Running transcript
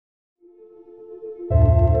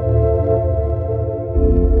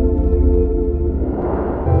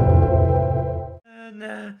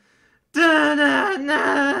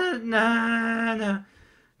Na na.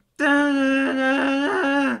 Da, na, na,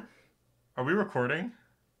 na. Are we recording?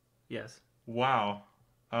 Yes. Wow.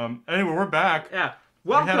 Anyway, we're back. Yeah.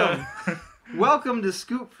 We had Welcome. a- Welcome to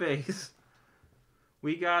Scoop Face.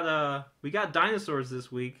 We got dinosaurs this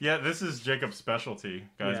week. Yeah, this is Jacob's specialty,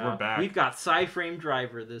 guys. Yeah. We're back. We've got Sci-Frame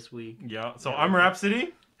Driver this week. Yeah. So Yeah, I'm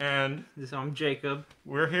Rhapsody, and I'm Jacob.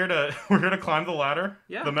 we're here to climb the ladder.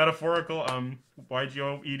 Yeah. The metaphorical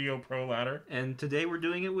YGO EDO Pro ladder. And today we're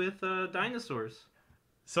doing it with dinosaurs.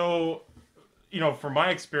 So, from my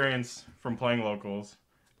experience from playing locals,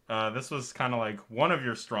 this was kind of like one of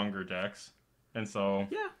your stronger decks, and so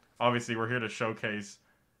Yeah. obviously we're here to showcase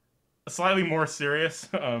a slightly more serious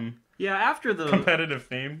Yeah. After the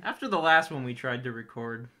theme. last one we tried to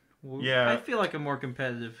record. Yeah. I feel like a more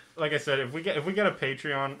competitive. Like I said, if we get a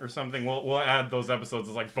Patreon or something, we'll add those episodes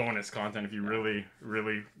as like bonus content if you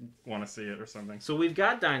really want to see it or something. So we've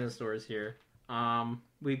got dinosaurs here.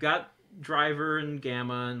 We've got Driver and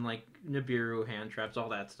Gamma and like Nibiru, hand traps, all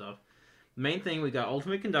that stuff. Main thing, we got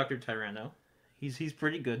Ultimate Conductor Tyranno. He's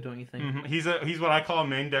pretty good, don't you think? Mm-hmm. He's what I call a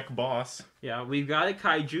main deck boss. Yeah, we've got a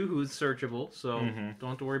Kaiju who's searchable, so Mhm. don't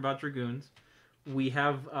have to worry about Dragoons. We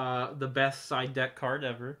have the best side deck card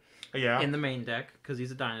ever Yeah. in the main deck because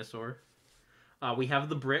he's a dinosaur. We have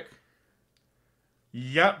the Brick.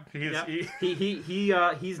 Yep. Yep. He,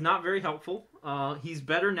 He's not very helpful. He's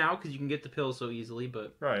better now because you can get the pills so easily,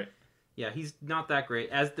 but right. yeah, he's not that great.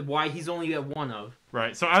 Why he's only at one of.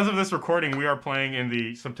 Right. So as of this recording, we are playing in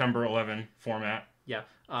the September 11 format. Yeah.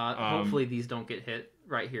 Hopefully these don't get hit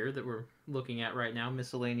right here that we're looking at right now.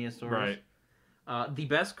 Miscellaneous stores. Right. The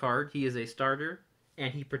best card. He is a starter,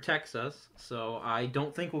 and he protects us. So I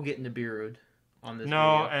don't think we'll get Nibiru'd on this.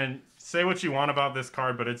 No, video. and say what you want about this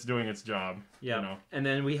card, but it's doing its job. Yeah. You know. And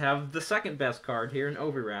then we have the second best card here, an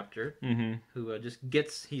Oviraptor, Mm-hmm. who just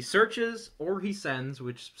gets. He searches or he sends,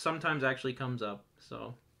 which sometimes actually comes up.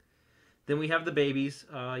 So. Then we have the babies.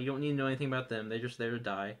 You don't need to know anything about them. They're just there to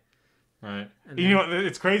die. Right. And You know,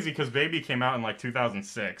 it's crazy because Baby came out in like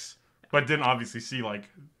 2006, but didn't obviously see like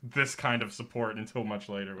this kind of support until much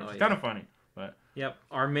later, which is kind of funny. But yep,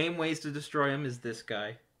 our main ways to destroy him is this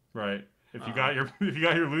guy. right. If you got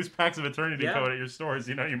your loose packs of Eternity Yeah. code at your stores,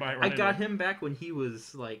 you might run I into got it. him back when he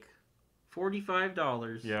was like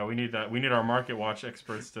 $45. Yeah, we need that. We need our Market Watch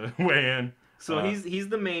experts to weigh in. So he's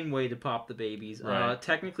the main way to pop the babies. Right.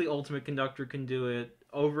 Technically, Ultimate Conductor can do it.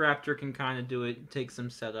 Oviraptor can kind of do it. Take some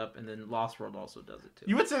setup, and then Lost World also does it too.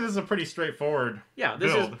 You would say this is a pretty straightforward Yeah,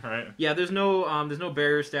 this build, is. right? Yeah, there's no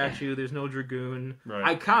barrier statue. There's no Dragoon. Right.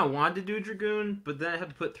 I kind of wanted to do Dragoon, but then I had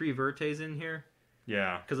to put 3 Vertes in here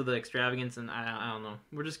Yeah. because of the extravagance, and I don't know.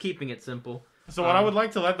 We're just keeping it simple. So what I would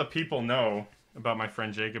like to let the people know about my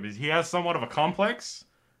friend Jacob is he has somewhat of a complex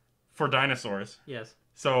for dinosaurs. Yes.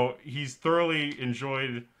 So he's thoroughly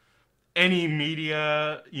enjoyed any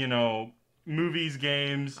media, movies,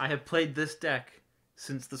 games. I have played this deck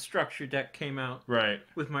since the structure deck came out Right.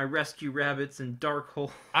 with my Rescue Rabbits and Dark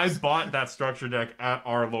Hole. I bought that structure deck at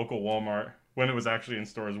our local Walmart when it was actually in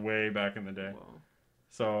stores way back in the day. Well,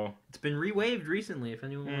 So, it's been rewaved recently. If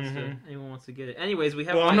anyone wants Mhm. to, get it. Anyways, we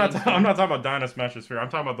have. well, I'm not Lightning talking about Dinosphere. I'm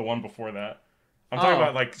talking about the one before that. I'm talking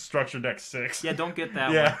about like structure deck 6. Yeah, don't get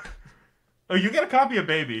that Yeah. one. Oh, you get a copy of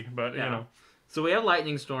Baby, but Yeah. So we have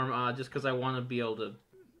Lightning Storm, just because I want to be able to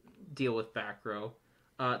deal with back row.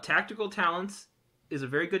 Tactical Talents is a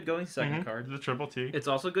very good going second card. The triple T. It's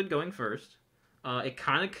also good going first. It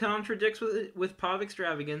kind of contradicts with Pav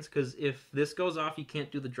Extravagance, because if this goes off, you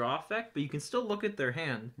can't do the draw effect, but you can still look at their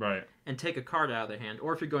hand Right. and take a card out of their hand.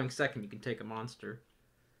 Or if you're going second, you can take a monster.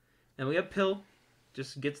 And we have Pill.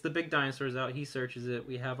 Just gets the big dinosaurs out. He searches it.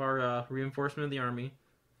 We have our Reinforcement of the Army.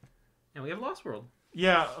 And we have Lost World.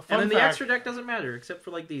 Yeah, And then the fact, extra deck doesn't matter, except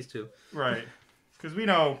for like these two. Right. Because we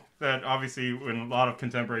know that obviously in a lot of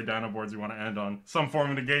contemporary Dino boards, you want to end on some form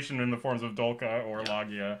of negation in the forms of Dolka or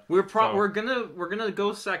Lagia. We're So- we're gonna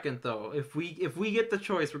go second though. If we get the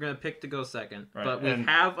choice, we're gonna pick to go second. Right, But we and-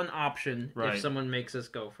 have an option Right. if someone makes us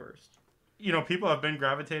go first. People have been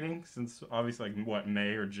gravitating since obviously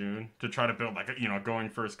May or June to try to build like a going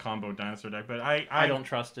first combo dinosaur deck. But I don't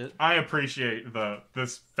trust it. I appreciate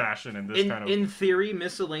this fashion and this kind of In theory,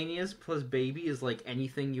 miscellaneous plus baby is like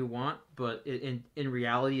anything you want, but in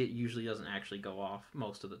reality, it usually doesn't actually go off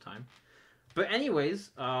most of the time. But anyways,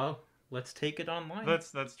 let's take it online.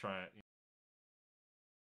 let's try it.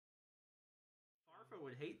 Farfa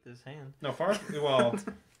would hate this hand. No, well,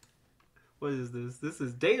 What is this? This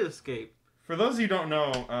is Datascape. for those of you who don't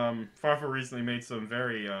know, Farfa recently made some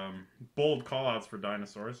very bold callouts for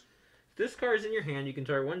dinosaurs. This card is in your hand. You can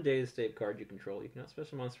target one Data Escape card you control. You cannot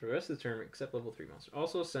special monster for the rest of the turn except level 3 monster.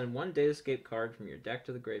 Also, send one Data Escape card from your deck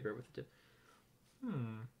to the graveyard with a tip.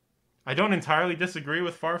 I don't entirely disagree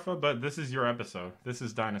with Farfa, but this is your episode. This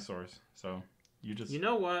is Dinosaurs. So, you just... You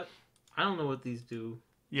know what? I don't know what these do.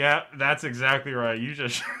 Yeah, that's exactly right. You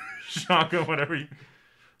just shock them whatever you...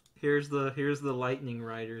 Here's the Lightning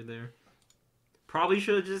Rider there. Probably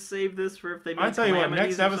should have just saved this for if they make I'll tell you what,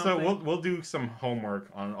 Calamities next or episode something. we'll do some homework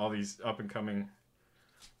on all these up-and-coming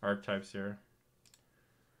archetypes here.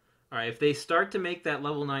 Alright, if they start to make that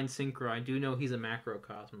level 9 Synchro, I do know he's a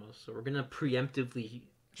Macrocosmos, so we're going to preemptively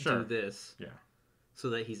do this. Yeah. So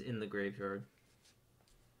that he's in the graveyard.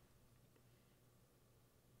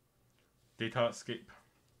 Data Escape.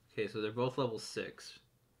 Okay, so they're both level 6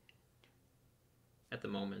 at the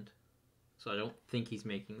moment. So I don't think he's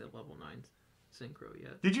making the level 9 Synchro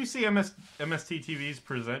yet. Did you see MST TV's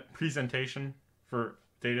presentation for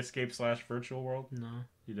Datascape / Virtual World? No.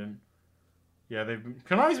 You didn't? Yeah,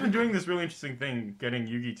 Konami's been doing this really interesting thing, getting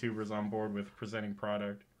Yugi tubers on board with presenting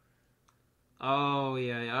product. Oh,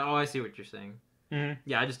 yeah. Oh, I see what you're saying. Mm-hmm.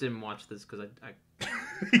 Yeah, I just didn't watch this because I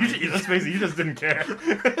Let's face it, you just didn't care.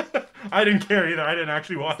 I didn't care either. I didn't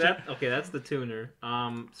actually watch it. Okay, that's the tuner.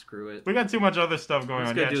 Screw it. We got too much other stuff going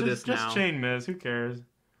on. Let's go Yeah, do this now. just Chain Miz. Who cares?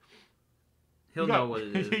 He'll know what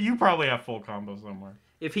it is. You probably have full combo somewhere.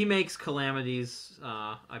 If he makes Calamities,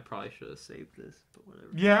 I probably should have saved this, but whatever.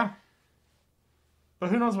 Yeah.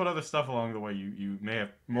 But who knows what other stuff along the way you may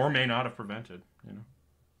have or may not have prevented, you know?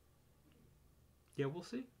 Yeah, we'll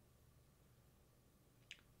see.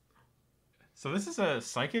 So this is a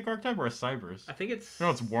Psychic archetype or a Cybers? I think it's...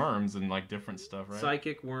 No, it's worms and like different stuff, right?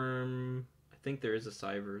 Psychic, Worm... I think there is a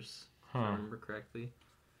Cybers, if I Huh. remember correctly.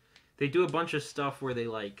 They do a bunch of stuff where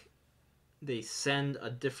they send a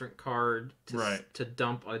different card to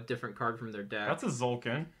dump a different card from their deck. That's a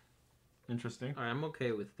Zolkin. Interesting. Alright, I'm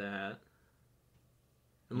okay with that.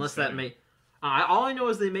 Unless that may... all I know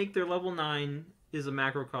is they make their level 9 is a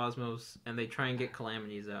Macrocosmos, and they try and get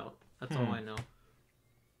Calamities out. That's all I know.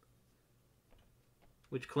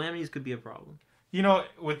 Which Calamities could be a problem. You know,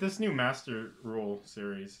 with this new Master Rule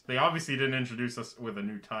series, they obviously didn't introduce us with a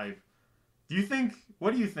new type.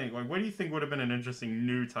 What do you think? Like, what do you think would have been an interesting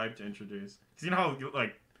new type to introduce? Because you know how,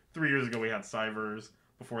 like, 3 years ago we had Cybers.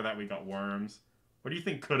 Before that we got Worms. What do you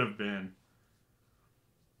think could have been?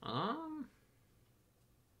 I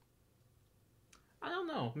don't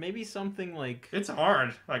know. Maybe something like... It's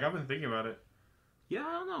hard. Like, I've been thinking about it. Yeah,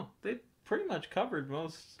 I don't know. They pretty much covered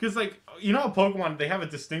most... Because, like, you know how Pokemon, they have a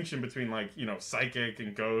distinction between, like, you know, Psychic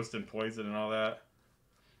and Ghost and Poison and all that?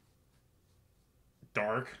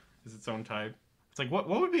 Dark is its own type. It's like, what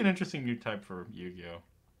would be an interesting new type for Yu-Gi-Oh?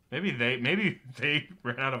 Maybe they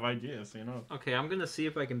ran out of ideas, you know? Okay, I'm going to see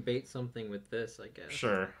if I can bait something with this, I guess.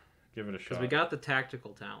 Sure. Give it a shot. Because we got the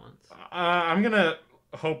tactical talents. I'm going to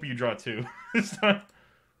hope you draw 2 this time.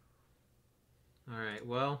 Alright,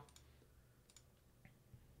 well...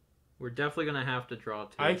 We're definitely going to have to draw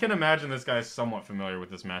 2. I can imagine this guy's somewhat familiar with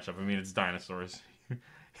this matchup. I mean, it's Dinosaurs.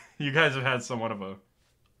 You guys have had somewhat of a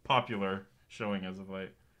popular showing as of late.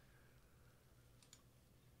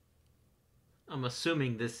 I'm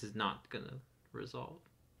assuming this is not going to resolve.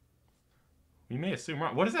 We may assume...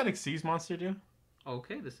 What does that Xyz monster do?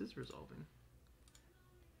 Okay, this is resolving.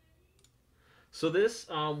 So this,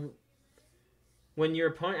 when your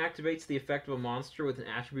opponent activates the effect of a monster with an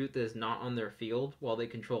attribute that is not on their field while they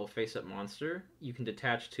control a face-up monster, you can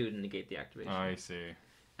detach 2 to negate the activation. I see.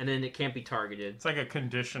 And then it can't be targeted. It's like a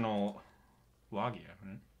conditional Logia,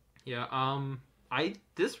 right? Yeah,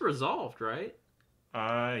 this resolved, right?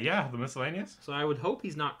 Yeah, the miscellaneous. So I would hope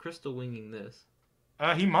he's not crystal winging this.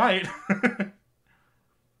 He might.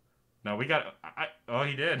 No, we got. Oh,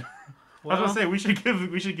 he did. Well, I was gonna say we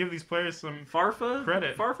should give these players some Farfa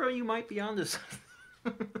credit. Farfa, you might be onto something.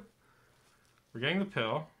 We're getting the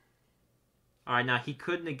pill. All right, now he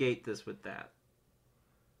could negate this with that.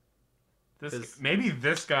 Maybe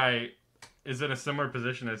this guy is in a similar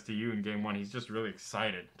position as to you in game 1. He's just really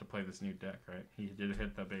excited to play this new deck, right? He did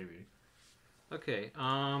hit the baby. Okay.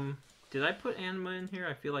 Did I put anima in here?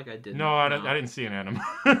 I feel like I didn't. No, I didn't see an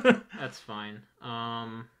anima. That's fine.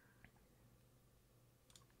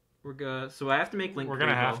 We're good. So I have to make Link. We're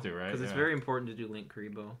gonna have to, right? Because it's very important to do Link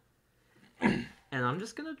Karibo. And I'm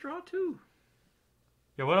just gonna draw 2.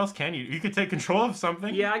 Yeah. What else can you? You could take control of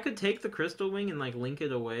something. Yeah, I could take the Crystal Wing and like link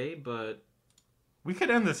it away, but we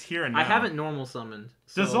could end this here and now. I haven't normal summoned.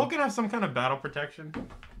 So... Does Zolkin have some kind of battle protection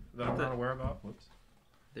that I'm not aware about? Whoops.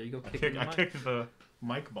 There you go. I kicked the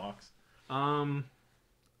mic box. I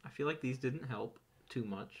feel like these didn't help too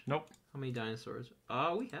much. Nope. How many dinosaurs?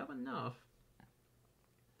 We have enough.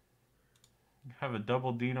 Have a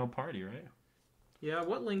double Dino party, right? Yeah,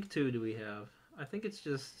 what Link 2 do we have? I think it's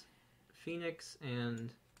just Phoenix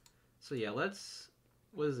and... So yeah, let's...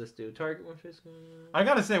 What does this do? Target one face... I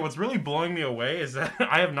gotta say, what's really blowing me away is that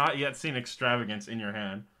I have not yet seen Extravagance in your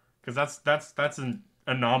hand. Because that's an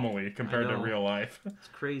anomaly compared to real life. It's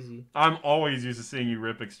crazy. I'm always used to seeing you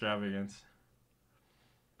rip Extravagance.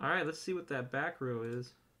 Alright, let's see what that back row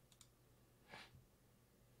is.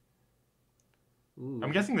 Ooh.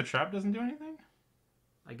 I'm guessing the trap doesn't do anything?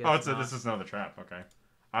 I guess this is another trap. Okay.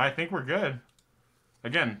 I think we're good.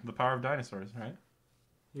 Again, the power of dinosaurs, right?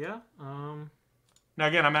 Yeah. Now,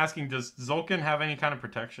 again, I'm asking, does Zulkin have any kind of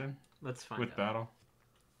protection? Let's find with out. battle?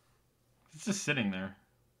 It's just sitting there.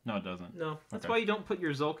 No, it doesn't. No, that's why you don't put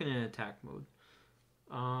your Zulkin in attack mode.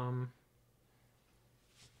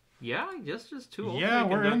 Yeah, I guess just two. Yeah,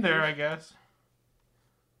 we're in there, I guess.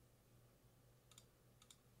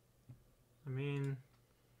 I mean,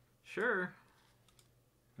 sure.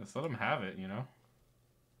 Let's let them have it, you know?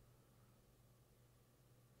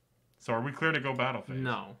 So are we clear to go battle phase?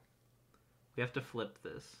 No. We have to flip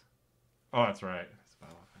this. Oh, that's right. It's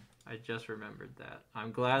battle phase. I just remembered that.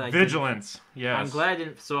 I'm glad I Vigilance. Yes. I'm glad I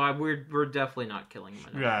didn't. So we're definitely not killing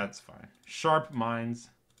him. Yeah, that's fine. Sharp minds.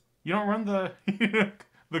 You don't run the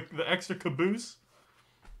the extra caboose?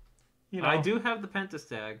 You know. I do have the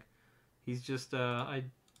Pentastag. He's just I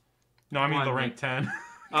No, I mean the rank 10.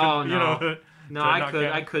 Oh, no. You know, no,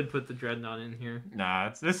 I could put the Dreadnought in here.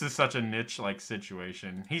 Nah, this is such a niche like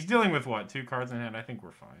situation. He's dealing with what? 2 cards in hand. I think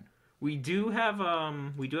we're fine. We do have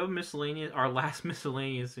miscellaneous, our last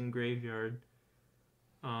miscellaneous in graveyard.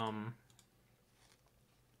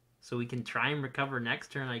 So we can try and recover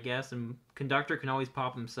next turn, I guess, and Conductor can always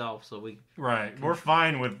pop himself, so we... Right, we're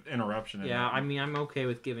fine with interruption. Yeah, I mean, I'm okay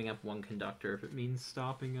with giving up 1 Conductor if it means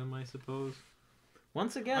stopping him, I suppose.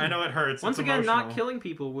 Once again... I know it hurts. Once again, emotional. Not killing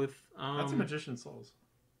people with... That's a Magician's Souls.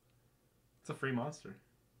 It's a free monster.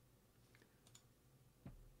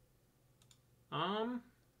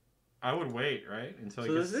 I would wait, right? Until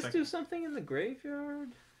so does this do something in the graveyard?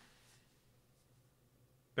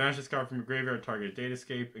 Banish this card from your graveyard target. Data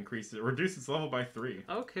escape increases it. Reduce its level by 3.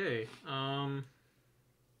 Okay.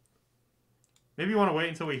 Maybe you want to wait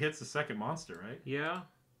until he hits the second monster, right? Yeah.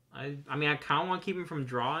 I mean, I kind of want to keep him from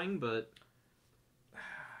drawing, but...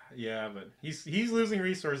 Yeah, but he's losing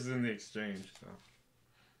resources in the exchange, so...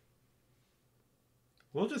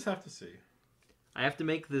 We'll just have to see. I have to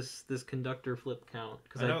make this Conductor flip count,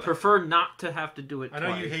 because I prefer not to have to do it twice. I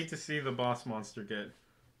know you hate to see the boss monster get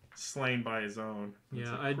slain by his own.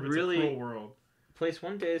 Yeah, I'd really... It's a cruel world. Place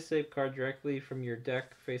 1 data save card directly from your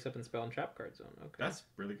deck, face up, and spell and trap card zone. Okay. That's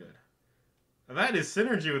really good. Now that is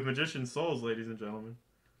synergy with Magician's Souls, ladies and gentlemen.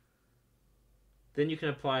 Then you can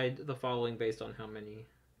apply the following based on how many...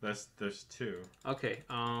 There's 2. Okay,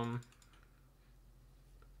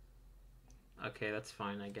 okay, that's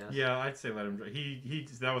fine, I guess. Yeah, I'd say let him draw.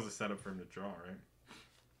 That was a setup for him to draw, right?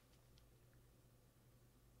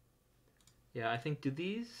 Yeah, I think, do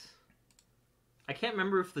these... I can't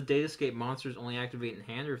remember if the Datascape monsters only activate in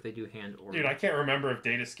hand or if they do hand or... Dude, I can't remember if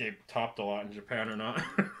Datascape topped a lot in Japan or not.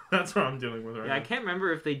 That's what I'm dealing with right now. Yeah, I can't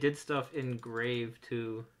remember if they did stuff in Grave,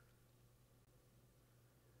 too.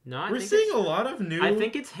 No, We're seeing a lot of new... I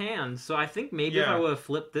think it's hands, so I think maybe if I would have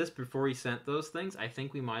flipped this before he sent those things, I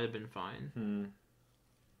think we might have been fine.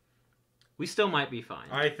 We still might be fine.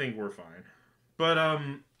 I think we're fine. But,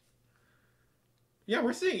 yeah,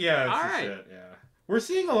 we're seeing... Yeah, that's all right. It, yeah. We're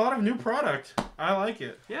seeing a lot of new product. I like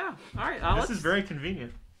it. Yeah, all right. This is very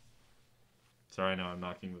convenient. Sorry, I know I'm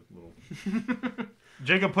knocking the little...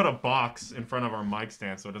 Jacob put a box in front of our mic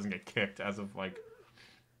stand so it doesn't get kicked as of, like...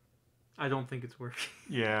 I don't think it's working.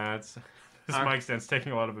 Yeah, this mic stand's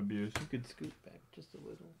taking a lot of abuse. You could scoot back just a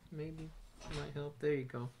little, maybe. It might help. There you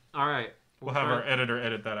go. All right. We'll have our editor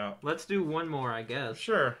edit that out. Let's do one more, I guess.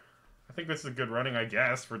 Sure. I think this is a good running, I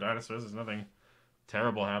guess, for Dinosaurs. There's nothing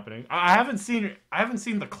terrible happening. I haven't seen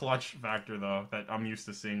the clutch factor though that I'm used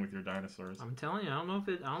to seeing with your Dinosaurs. I'm telling you, I don't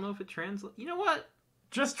know if it translates. You know what?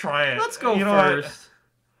 Just try it. Let's go first. What?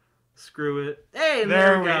 Screw it. Hey,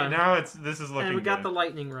 there we go. Now this is looking. And we got good. the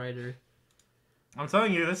Lightning Rider. I'm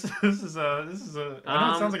telling you, this is a. I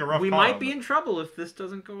know it sounds like a rough. We might be in trouble if this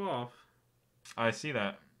doesn't go off. I see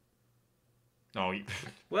that. Oh,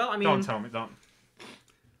 well, I mean, don't tell me. Don't.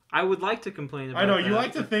 I would like to complain about. I know you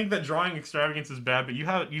like to think that drawing Extravagance is bad, but you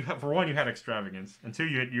have for one you had Extravagance, and 2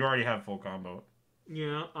 you already have full combo.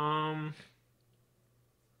 Yeah.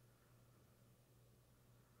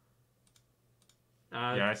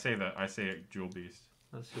 Yeah, I say it, Jewel Beast.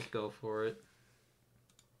 Let's just go for it.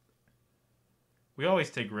 We always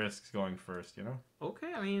take risks going first, you know?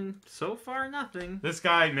 Okay, I mean, so far nothing. This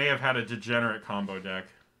guy may have had a degenerate combo deck.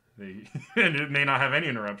 And it may not have any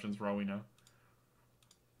interruptions for all we know.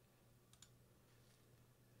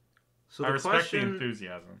 So I the respect question, the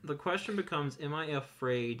enthusiasm. The question becomes, am I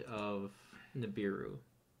afraid of Nibiru?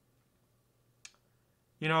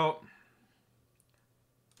 You know,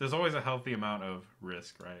 there's always a healthy amount of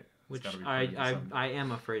risk, right? Which I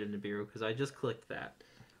am afraid of Nibiru because I just clicked that.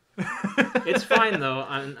 It's It's fine though.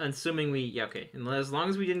 I'm assuming okay. And as long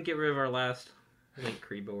as we didn't get rid of our last Link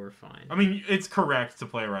Kribo, we're fine. I mean, it's correct to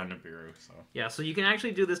play around Nibiru, so. Yeah, so you can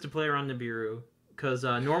actually do this to play around Nibiru. Because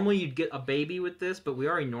normally you'd get a baby with this, but we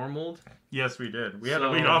already normaled. Yes, we did. We had to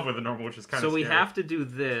lead off with a normal, which is kind of So we scary. have to do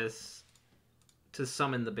this to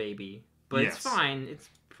summon the baby. But Yes. it's fine. It's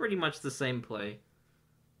pretty much the same play.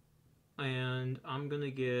 And I'm going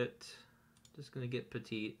to get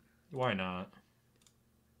Petite. Why not?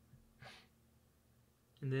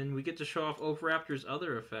 And then we get to show off Oviraptor's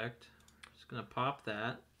other effect. Just going to pop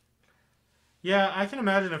that. Yeah, I can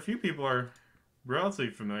imagine a few people are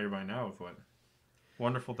relatively familiar by now with what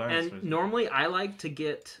Wonderful Dinosaurs. And normally I like to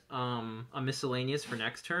get a miscellaneous for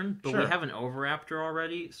next turn, but we Sure. have an Oviraptor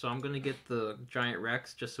already, so I'm going to get the Giant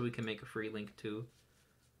Rex just so we can make a free Link 2.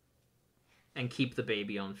 And keep the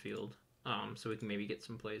baby on field, so we can maybe get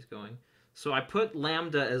some plays going. So I put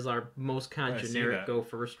Lambda as our most kind of generic go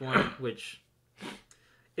first one, which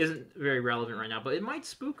isn't very relevant right now, but it might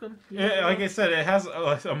spook them. Yeah, like I said, it has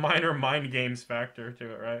a minor mind games factor to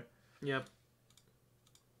it, right? Yep.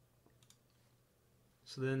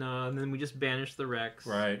 So then we just banish the Rex.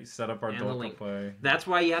 Right, set up our And the Dolka Link. play. That's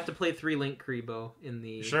why you have to play 3 Link Kribo in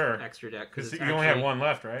the Sure. extra deck. Because you it's only have one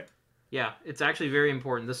left, right? Yeah, it's actually very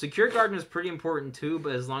important. The Secure Garden is pretty important too,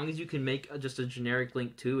 but as long as you can make just a generic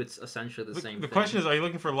Link 2, it's essentially the same thing. The question is, are you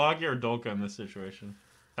looking for Logia or Dolka in this situation?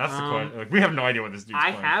 That's the question. Like, we have no idea what this dude's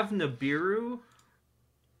I playing. have Nibiru,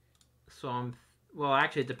 so well,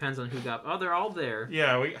 actually, it depends on who got... Oh, they're all there.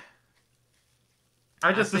 Yeah,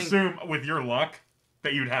 I just think- assume, with your luck,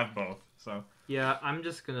 that you'd have both, so... Yeah, I'm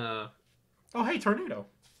just gonna... Oh, hey, Tornado.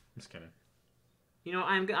 I'm just kidding. You know,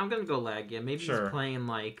 I'm gonna go Lagia. Maybe Sure. he's playing,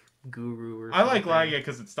 like, Guru or I like something. Lagia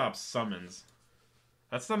because it stops summons.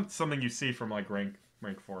 That's something you see from, like, rank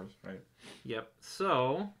 4s, right? Yep.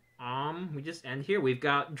 So, we just end here. We've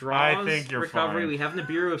got draws, I think you're recovery. fine. We have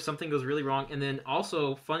Nibiru if something goes really wrong, and then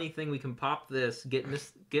also funny thing, we can pop this, get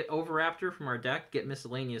Oviraptor from our deck, get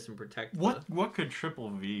miscellaneous, and protect. What could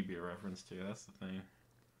Triple V be a reference to? That's the thing.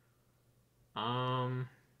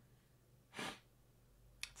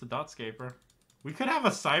 It's a Dotscaper. We could have a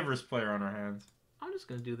Cybers player on our hands. I'm just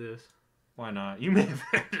gonna do this. Why not? You may have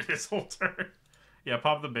ended this whole turn. Yeah,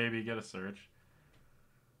 pop the baby, get a search.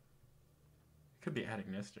 Could be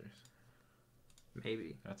Adignisters.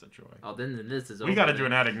 Maybe. That's a joy. Oh, then this is. We got to do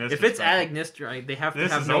an Adignisters. If it's special. Adignister, they have to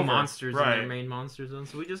This have is no over. monsters in Right. their main monster zone.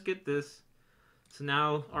 So we just get this. So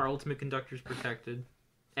now our ultimate conductor is protected,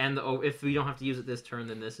 and if we don't have to use it this turn,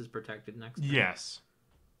 then this is protected next turn. Yes.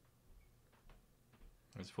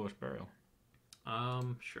 There's Foolish Burial.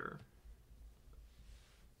 Sure.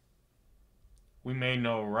 We may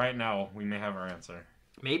know right now. We may have our answer.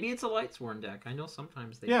 Maybe it's a Lightsworn deck. I know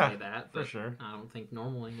sometimes they Yeah, play that, for but sure. I don't think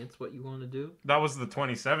normaling it's what you want to do. That was the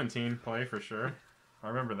 2017 play for sure. I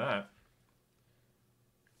remember that.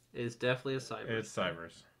 It's definitely a Cyber. It's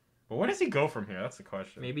Cybers. But where does he go from here? That's the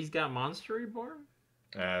question. Maybe he's got Monster Reborn?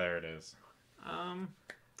 There it is. All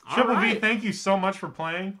Triple V, right. thank you so much for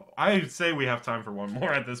playing. I'd say we have time for one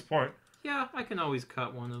more at this point. Yeah, I can always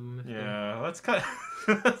cut one of them. Yeah, let's cut.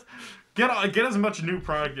 get as much new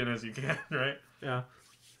product in as you can, right? Yeah.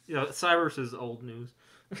 Yeah, Cybers is old news.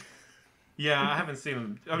 Yeah, I haven't seen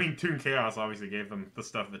them. I mean, Toon Chaos obviously gave them the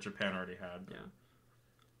stuff that Japan already had. Yeah.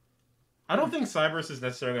 I don't think Cybers is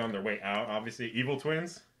necessarily on their way out. Obviously, Evil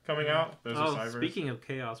Twins coming out. Those are Cybers. Speaking of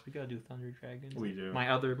Chaos, we gotta do Thunder Dragons. We do. My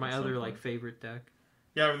other some like point. favorite deck.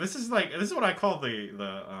 Yeah, this is what I call the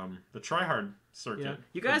tryhard circuit. Yeah.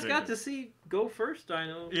 You guys got to see Go First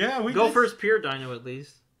Dino. Yeah, we Go did. First Pure Dino at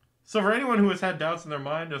least. So for anyone who has had doubts in their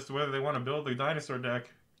mind as to whether they want to build a dinosaur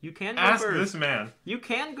deck, You can go ask first. this man. You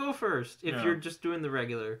can go first if Yeah. you're just doing the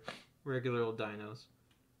regular old dinos.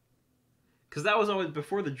 Because that was always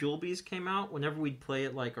before the Jewel Bees came out. Whenever we'd play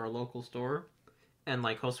at like our local store, and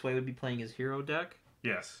like Josue would be playing his hero deck,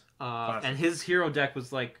 Yes. and his hero deck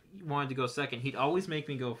was like wanted to go second. He'd always make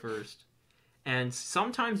me go first, and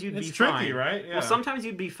sometimes you'd It's be tricky, fine. right? Yeah. Well, sometimes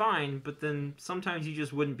you'd be fine, but then sometimes you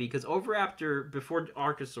just wouldn't be because Oviraptor before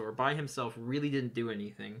Archosaur by himself really didn't do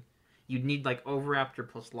anything. You'd need like Oviraptor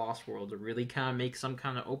plus Lost World to really kind of make some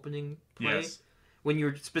kind of opening play Yes. when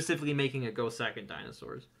you're specifically making a go second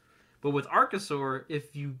dinosaurs. But with Archosaur,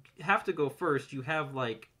 if you have to go first, you have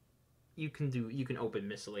like you can open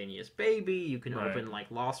Miscellaneous Baby, you can Right. open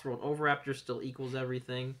like Lost World Overraptor still equals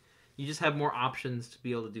everything. You just have more options to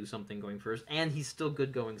be able to do something going first, and he's still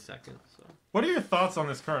good going second. So What are your thoughts on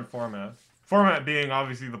this current format? Format being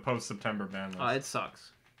obviously the post-September ban list. it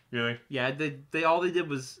sucks. Really? Yeah, they all they did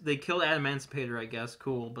was they killed Adamancipator, I guess.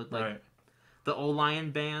 Cool, but like Right. the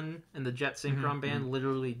O-Lion ban and the Jet Synchron Mhm, ban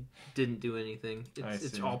literally didn't do anything. I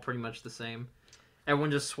It's see. all pretty much the same.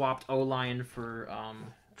 Everyone just swapped O-Lion for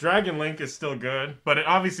Dragon Link is still good, but it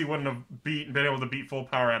obviously wouldn't have been able to beat full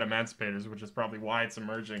power Adamancipators, which is probably why it's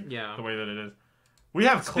emerging yeah. the way that it is. We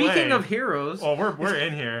have Clay. Speaking of heroes, Oh, we're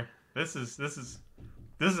in here. This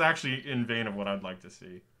is actually in vein of what I'd like to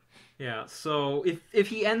see. yeah. So if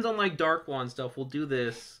he ends on like Dark Law and stuff, we'll do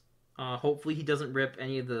this. Hopefully he doesn't rip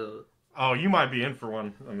any of the. Oh, you might be in for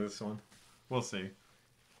one on this one. We'll see.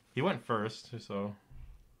 He went first, so.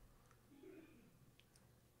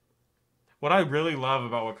 What I really love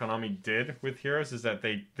about what Konami did with Heroes is that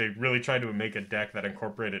they really tried to make a deck that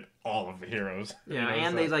incorporated all of the heroes. Yeah,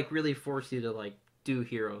 and they like really force you to like do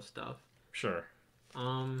hero stuff. Sure.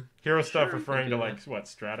 Sure, Hero stuff we can referring do to that. like what,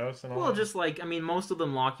 Stratos and all Well, that? just like I mean, most of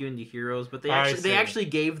them lock you into heroes, but they I actually they see. actually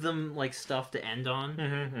gave them like stuff to end on.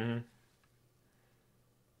 Mm-hmm, mm-hmm.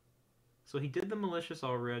 So he did the malicious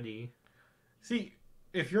already. See,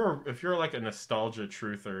 if you're like a nostalgia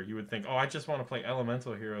truther, you would think, oh, I just want to play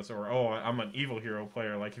elemental heroes, or oh, I'm an evil hero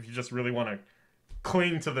player. Like if you just really want to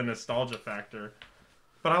cling to the nostalgia factor.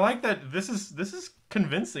 But I like that this is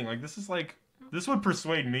convincing. Like this would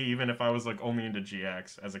persuade me even if I was like only into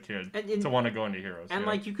GX as a kid And to want to go into heroes. And yeah.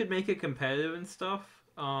 like you could make it competitive and stuff.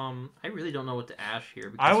 I really don't know what to ash here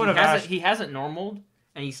because I would have ashed- he hasn't normaled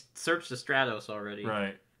and he's searched the Stratos already.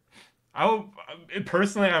 Right.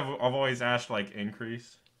 Personally, I've always asked like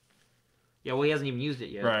increase. Yeah, well he hasn't even used it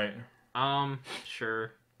yet. Right.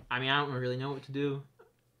 Sure. I mean, I don't really know what to do.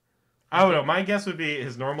 I don't know. My guess would be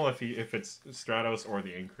his normal if it's Stratos or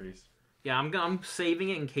the increase. Yeah, I'm saving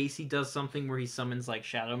it in case he does something where he summons like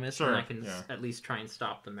Shadow Mist, Sure, and I can at least try and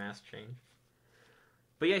stop the mass change.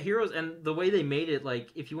 But yeah, heroes and the way they made it, like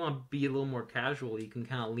if you want to be a little more casual, you can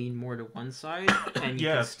kind of lean more to one side, and you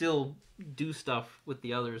can Yes. still do stuff with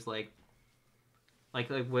the others, like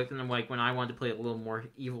when I wanted to play a little more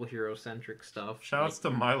evil hero centric stuff. Shoutouts to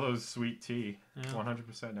Milo's sweet tea, Yeah.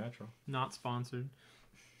 100% natural. Not sponsored.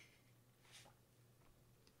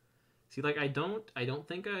 See, like I don't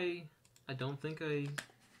think I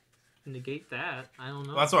negate that. I don't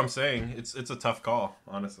know. That's what I'm saying. It's a tough call,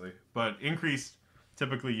 honestly. But increase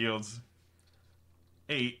typically yields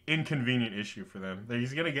a inconvenient issue for them.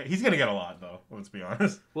 He's gonna get a lot though. Let's be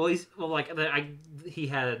honest. Well, he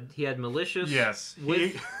had malicious. Yes.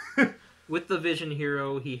 With the Vision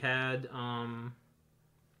Hero, he had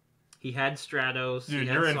Stratos. Dude, he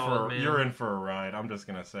had you're Solid in for a ride. I'm just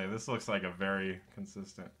gonna say this looks like a very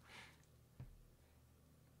consistent.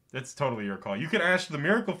 It's totally your call. You can ash the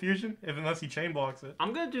Miracle Fusion unless he chain blocks it.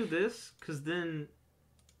 I'm gonna do this because then,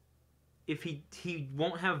 if he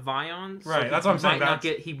won't have Vion, so Right, that's what I'm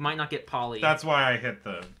saying. He might not get Poly. That's why I hit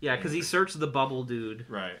the. Yeah, because he searched the Bubble Dude.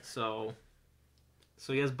 Right. So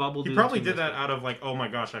he has Bubble Dude. He probably to did that miss it. out of like, oh my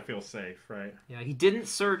gosh, I feel safe, right? Yeah, he didn't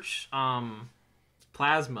search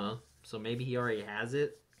Plasma, so maybe he already has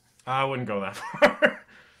it. I wouldn't go that far.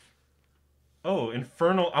 Oh,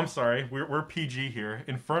 Infernal. I'm sorry, we're PG here.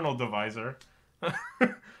 Infernal Divisor.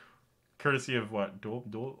 Courtesy of what?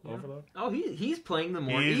 Dual Overload? Oh, he's playing the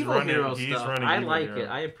more He's evil running- hero he's stuff. running I evil like hero. it.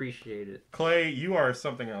 I appreciate it. Clay, you are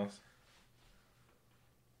something else.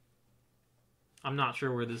 I'm not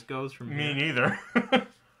sure where this goes from Me here. neither.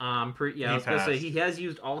 I He was gonna say passed. he has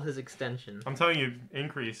used all his extension. I'm telling you,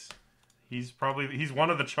 increase. He's one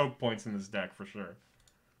of the choke points in this deck for sure.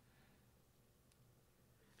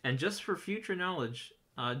 And just for future knowledge,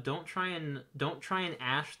 don't try and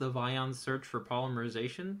ash the Vion search for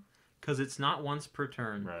polymerization, because it's not once per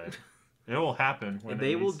turn. Right. It will happen when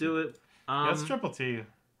They will do it. That's triple T.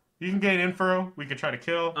 You can gain info. We could try to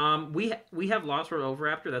kill. We have Lost World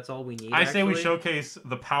Overraptor. That's all we need. I say we actually. showcase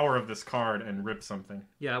the power of this card and rip something.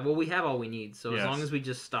 Yeah, well, we have all we need. So as Yes. long as we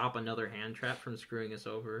just stop another hand trap from screwing us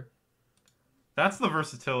over. That's the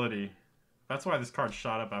versatility. That's why this card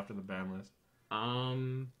shot up after the ban list.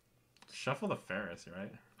 Shuffle the Ferris,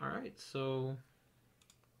 right? All right, so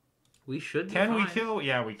we should. Be Can we fine. kill?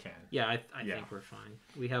 Yeah, we can. Yeah, I Yeah. think we're fine.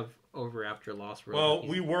 We have Overraptor Lost World. Well,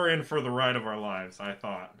 He's- we were in for the ride of our lives, I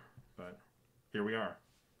thought, but here we are.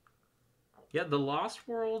 Yeah, the Lost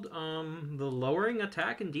World, the lowering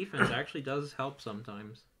attack and defense actually does help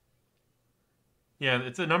sometimes. Yeah,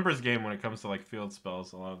 it's a numbers game when it comes to like field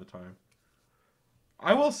spells a lot of the time.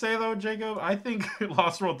 I will say though, Jacob, I think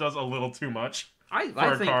Lost World does a little too much.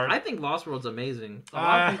 I think Lost World's amazing. A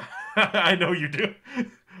lot of people, I know you do.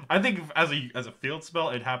 I think as a field spell,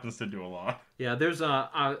 it happens to do a lot. yeah, there's there's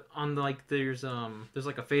like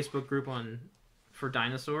a Facebook group for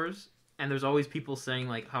Dinosaurs, and there's always people saying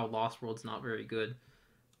like how Lost World's not very good.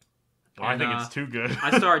 Well, I think it's too good.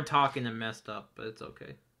 I started talking and messed up, but it's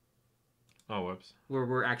okay. Oh, whoops.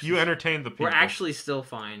 We're actually You entertained the people. We're actually still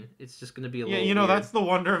fine. It's just gonna be a little. You know weird. that's the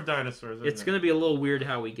wonder of Dinosaurs. It's gonna be a little weird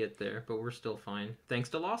how we get there, but we're still fine thanks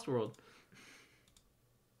to Lost World.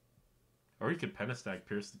 Or you could Pentestag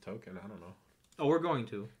pierce the token. I don't know. Oh, we're going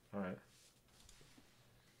to. All right.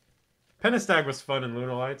 Pentestag was fun in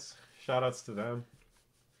Lunalights. Shoutouts to them.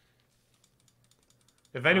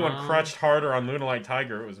 If anyone crutched harder on Lunalight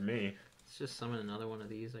Tiger, it was me. Let's just summon another one of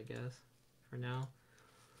these, I guess, for now.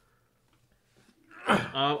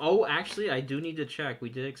 Oh, actually, I do need to check. We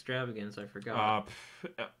did Extravagance. I forgot.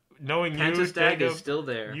 Knowing Pentestag you, Jacob, is still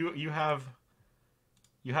there. You have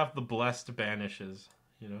the blessed banishes.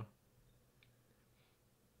 You know.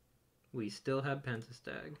 We still have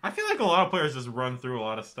Pentestag. I feel like a lot of players just run through a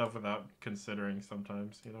lot of stuff without considering.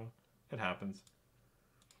 Sometimes, you know, it happens.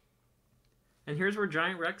 And here's where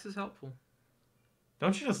Giant Rex is helpful.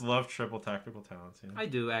 Don't you just love triple tactical talents? You know? I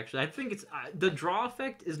do, actually. I think it's the draw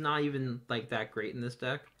effect is not even like that great in this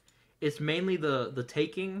deck. It's mainly the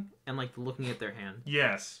taking and like the looking at their hand.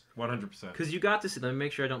 Yes, 100%. Because you got to see. Let me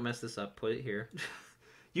make sure I don't mess this up. Put it here.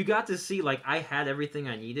 You got to see like I had everything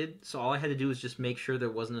I needed, so all I had to do was just make sure there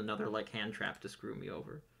wasn't another like hand trap to screw me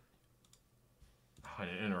over. Oh,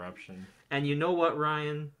 an interruption. And you know what,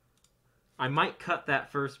 Ryan? I might cut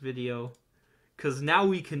that first video. Because now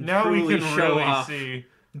we can truly show off see.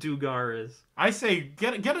 Dugaras. I say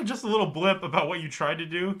get just a little blip about what you tried to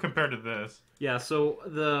do compared to this. Yeah, so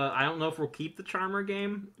I don't know if we'll keep the Charmer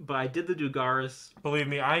game, but I did the Dugaras. Believe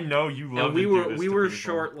me, I know you love. And we were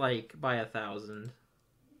short like by 1,000.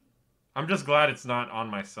 I'm just glad it's not on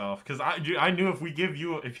myself because I knew if we give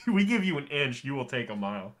you an inch, you will take a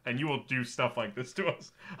mile and you will do stuff like this to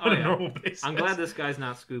us on a normal basis. I'm glad this guy's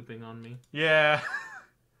not scooping on me. Yeah.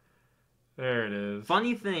 There it is.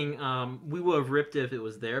 Funny thing, we would have ripped it if it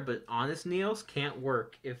was there, but Honest Neos can't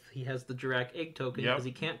work if he has the Dirac Egg token because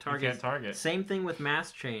he can't target. He can't target. Same thing with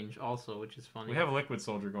Mass Change also, which is funny. We have a Liquid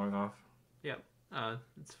Soldier going off. Yep,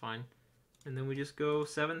 it's fine. And then we just go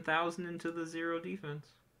 7,000 into the 0 defense.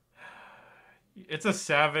 It's a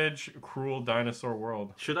savage, cruel dinosaur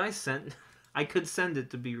world. Should I send... I could send it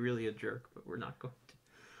to be really a jerk, but we're not going to.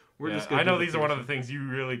 I know these are one of the things you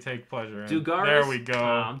really take pleasure in. Dugaris, there we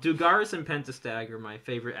go. Dugaris and Pentestag are my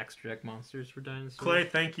favorite extra deck monsters for Dinosaurs. Clay,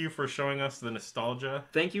 thank you for showing us the nostalgia.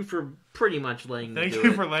 Thank you for pretty much letting me do it. Thank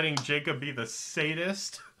you for letting Jacob be the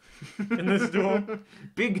sadist in this duel.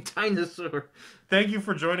 Big dinosaur. Thank you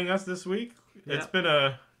for joining us this week. Yep. It's been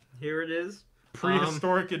a... Here it is.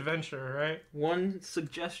 Prehistoric adventure, right? One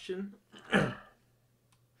suggestion.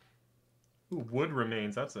 Ooh, wood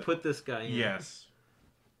remains. That's it. Put this guy in. Yes.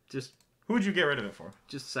 Just. Who would you get rid of it for?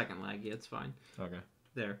 Just second lag. Yeah, it's fine. Okay.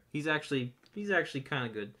 There. He's actually kind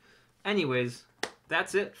of good. Anyways,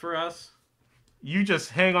 that's it for us. You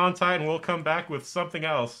just hang on tight, and we'll come back with something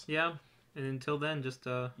else. Yeah. And until then, just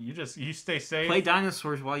you stay safe. Play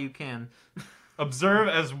Dinosaurs while you can. Observe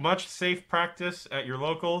as much safe practice at your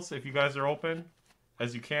locals, if you guys are open,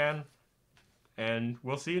 as you can. And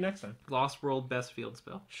we'll see you next time. Lost World best field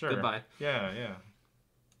spell. Sure. Goodbye. Yeah.